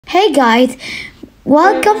Hey guys,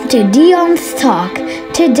 welcome to Dion's Talk.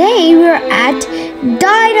 Today we're at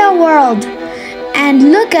Dinosaur World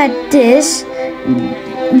and look at this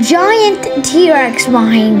giant T-Rex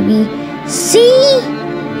behind me. See?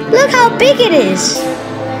 Look how big it is.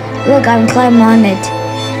 Look, I'm climbing on it.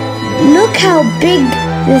 Look how big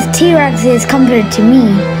this T-Rex is compared to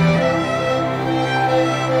me.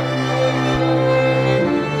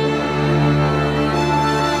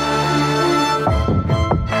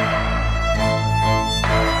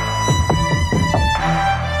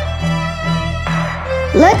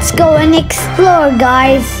 Let's go and explore,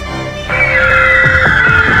 guys.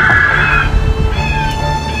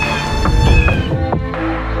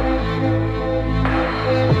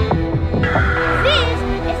 This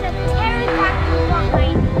is a pterodactyl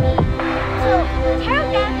behind me. So,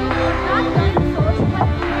 pterodactyls are not dinosaurs,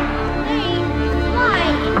 but they fly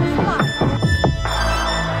in the sky.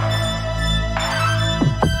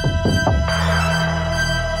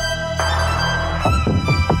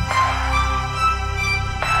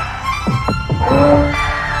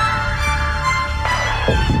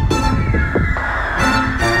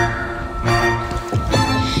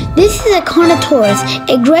 This is a Carnotaurus.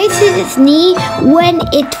 It grazes its knee when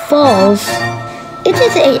it falls. It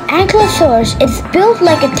is an ankylosaurus. It's built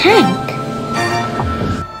like a tank.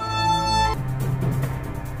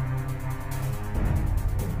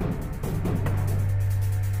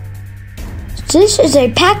 This is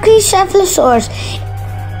a pachycephalosaurus.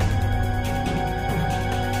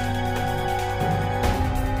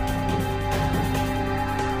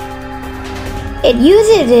 It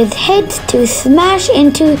uses its heads to smash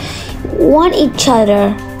into each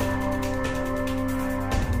other.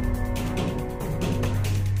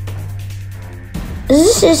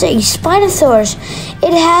 This is a Spinosaurus.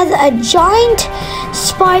 It has a giant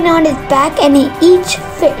spine on its back and it eats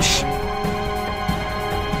fish.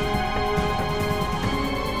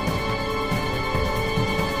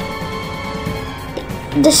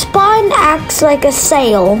 The spine acts like a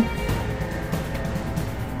sail.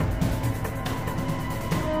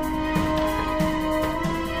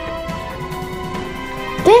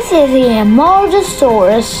 This is the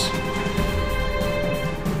Amordosaurus.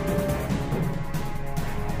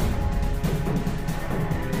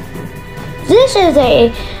 This is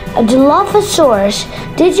a Dilophosaurus.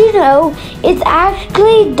 Did you know it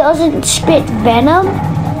actually doesn't spit venom?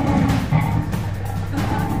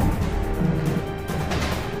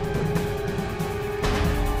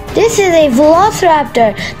 This is a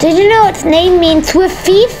Velociraptor. Did you know its name means swift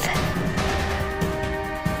thief?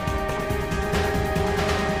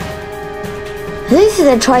 This is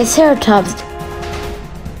a Triceratops.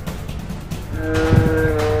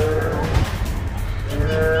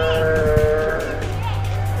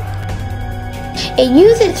 It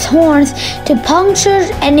uses its horns to puncture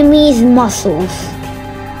enemies' muscles.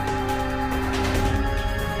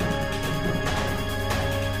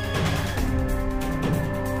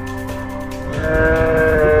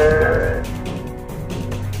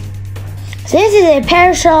 This is a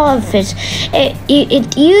Parasaurolophus.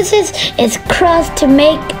 It uses its crust to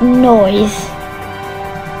make noise.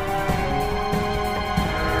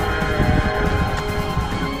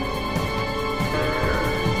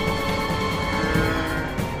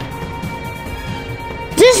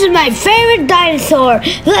 This is my favorite dinosaur,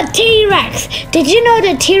 the T-Rex. Did you know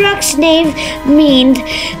the T-Rex name means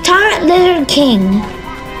Tyrant Lizard King?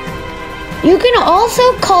 You can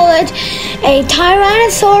also call it a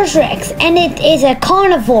Tyrannosaurus Rex, and it is a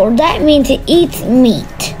carnivore. That means it eats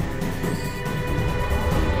meat.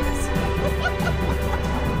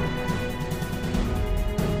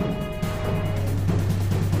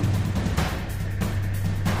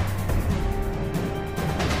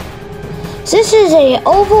 This is a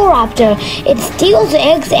oviraptor. It steals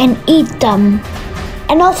eggs and eats them.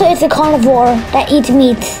 And also it's a carnivore that eats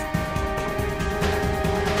meat.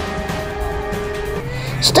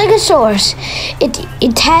 Stegosaurus.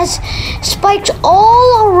 It has spikes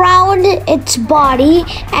all around its body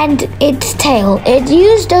and its tail. It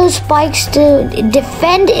used those spikes to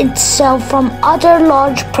defend itself from other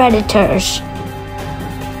large predators.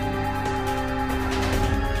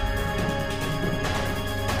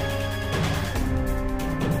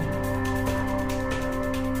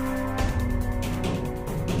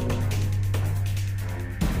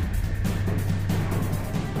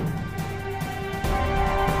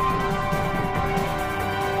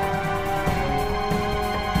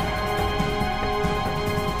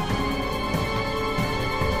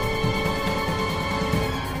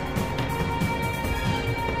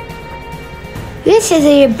 This is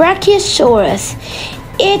a Brachiosaurus.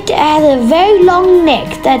 It has a very long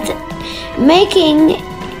neck that's making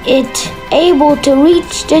it able to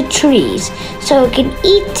reach the trees, so it can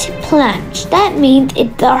eat plants. That means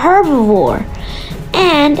it's a herbivore.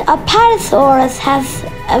 And a Patasaurus has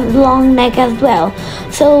a long neck as well,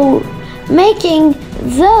 so making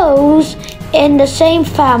those in the same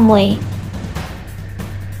family.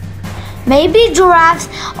 Maybe giraffes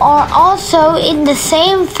are also in the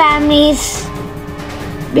same families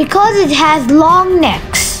because it has long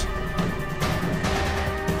necks.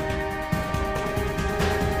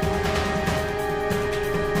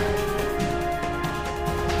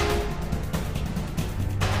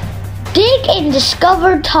 Dig and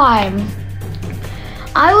discover time.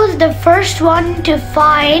 I was the first one to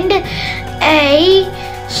find a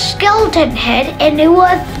skeleton head, and it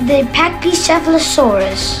was the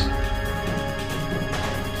Pachycephalosaurus.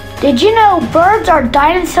 Did you know birds are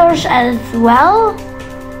dinosaurs as well?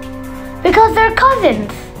 Because they're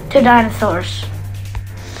cousins to dinosaurs.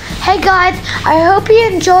 Hey guys, I hope you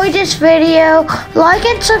enjoyed this video. Like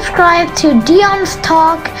and subscribe to Dion's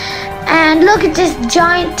Talk. And look at this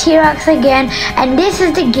giant T-Rex again. And this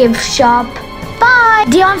is the gift shop. Bye!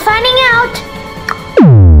 Dion signing out.